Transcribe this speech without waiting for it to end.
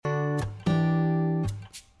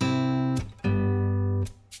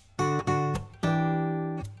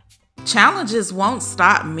Challenges won't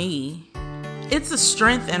stop me. It's a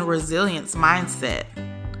strength and resilience mindset.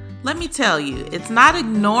 Let me tell you, it's not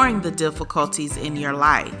ignoring the difficulties in your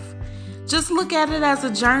life. Just look at it as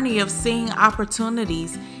a journey of seeing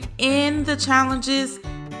opportunities in the challenges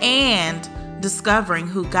and discovering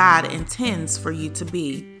who God intends for you to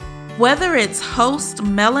be. Whether it's host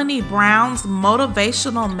Melanie Brown's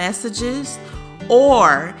motivational messages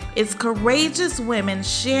or it's courageous women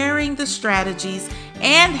sharing the strategies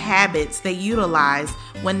and habits they utilize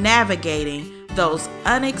when navigating those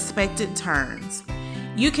unexpected turns,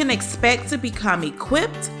 you can expect to become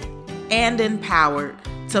equipped and empowered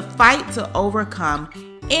to fight to overcome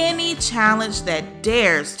any challenge that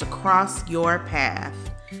dares to cross your path.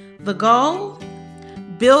 The goal?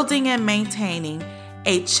 Building and maintaining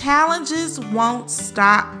a challenges won't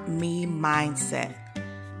stop me mindset.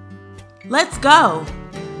 Let's go.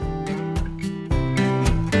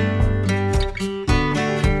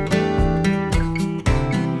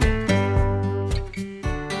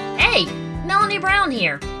 Hey, Melanie Brown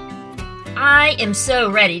here. I am so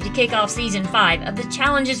ready to kick off Season 5 of the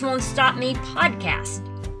Challenges Won't Stop Me podcast.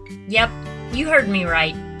 Yep, you heard me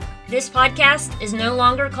right. This podcast is no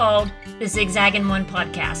longer called the Zigzag in One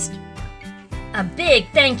Podcast. A big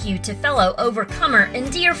thank you to fellow overcomer and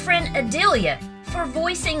dear friend Adelia for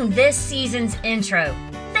voicing this season's intro.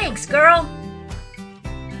 Thanks, girl!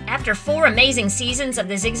 After 4 amazing seasons of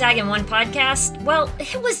the Zigzag in One podcast, well,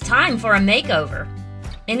 it was time for a makeover.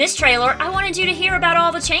 In this trailer, I wanted you to hear about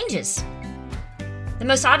all the changes. The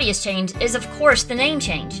most obvious change is, of course, the name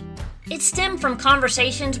change. It stemmed from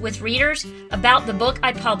conversations with readers about the book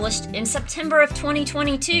I published in September of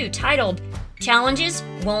 2022 titled Challenges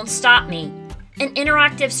Won't Stop Me, an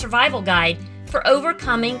interactive survival guide for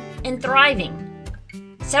overcoming and thriving.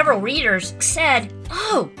 Several readers said,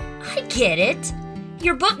 "Oh, I get it.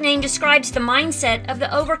 Your book name describes the mindset of the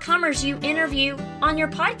overcomers you interview on your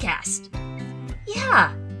podcast."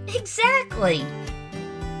 Yeah, exactly.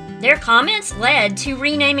 Their comments led to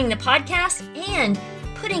renaming the podcast and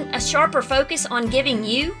putting a sharper focus on giving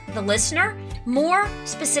you, the listener, more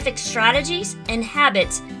specific strategies and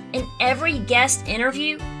habits in every guest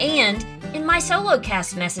interview and in my solo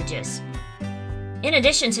cast messages. In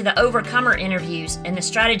addition to the Overcomer interviews and the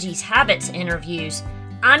Strategies Habits interviews,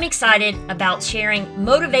 I'm excited about sharing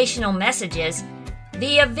motivational messages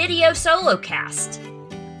via video solo cast.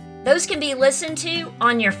 Those can be listened to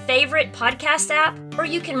on your favorite podcast app, or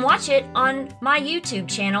you can watch it on my YouTube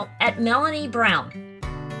channel at Melanie Brown.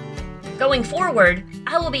 Going forward,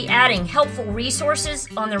 I will be adding helpful resources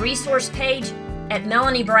on the resource page at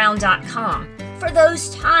melaniebrown.com for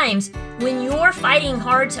those times when you're fighting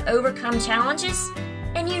hard to overcome challenges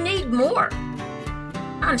and you need more.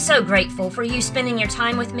 I'm so grateful for you spending your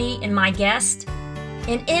time with me and my guest,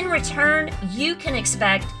 and in return, you can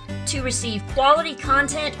expect to receive quality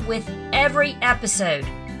content with every episode,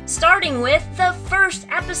 starting with the first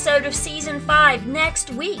episode of Season 5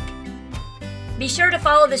 next week. Be sure to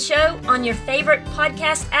follow the show on your favorite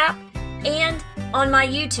podcast app and on my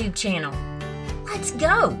YouTube channel. Let's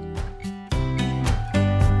go!